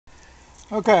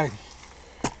Okay,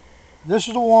 this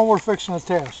is the one we're fixing to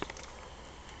test.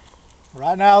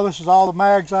 Right now this is all the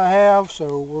mags I have,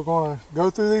 so we're going to go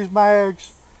through these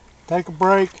mags, take a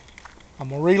break, I'm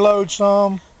going to reload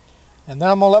some, and then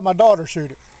I'm going to let my daughter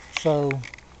shoot it. So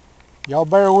y'all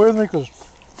bear with me because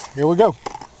here we go.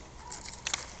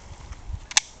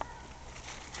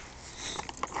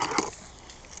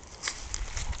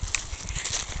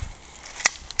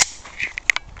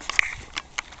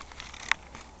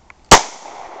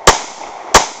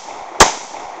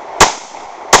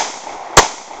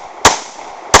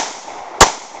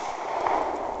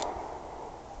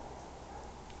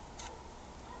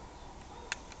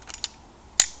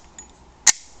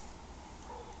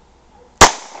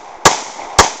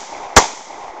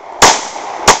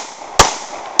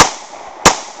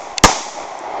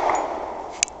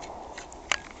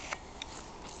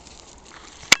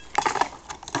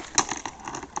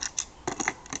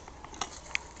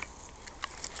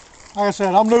 Like I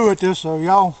said, I'm new at this, so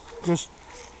y'all just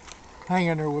hang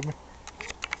in there with me.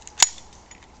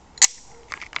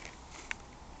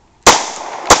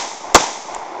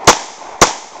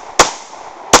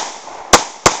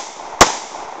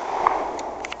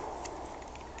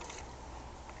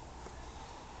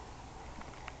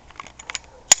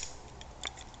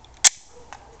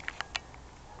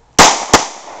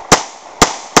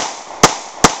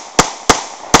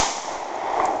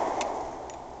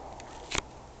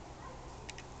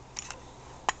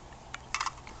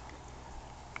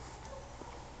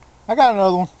 I got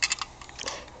another one.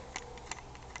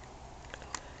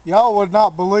 Y'all would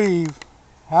not believe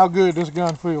how good this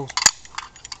gun feels.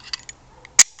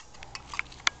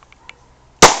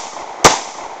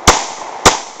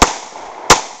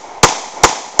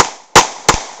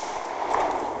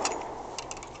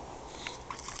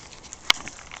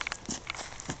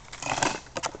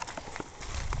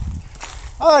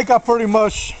 I think I pretty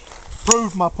much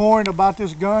proved my point about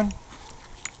this gun.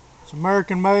 It's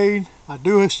American made. I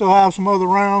do still have some other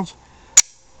rounds,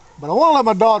 but I want to let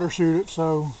my daughter shoot it,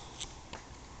 so,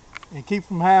 and keep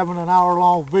from having an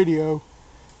hour-long video.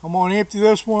 I'm going to empty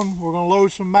this one. We're going to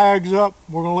load some mags up.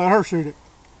 We're going to let her shoot it.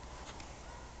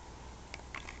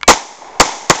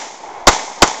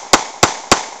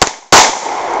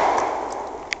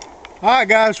 Alright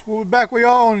guys, we'll be back with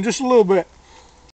y'all in just a little bit.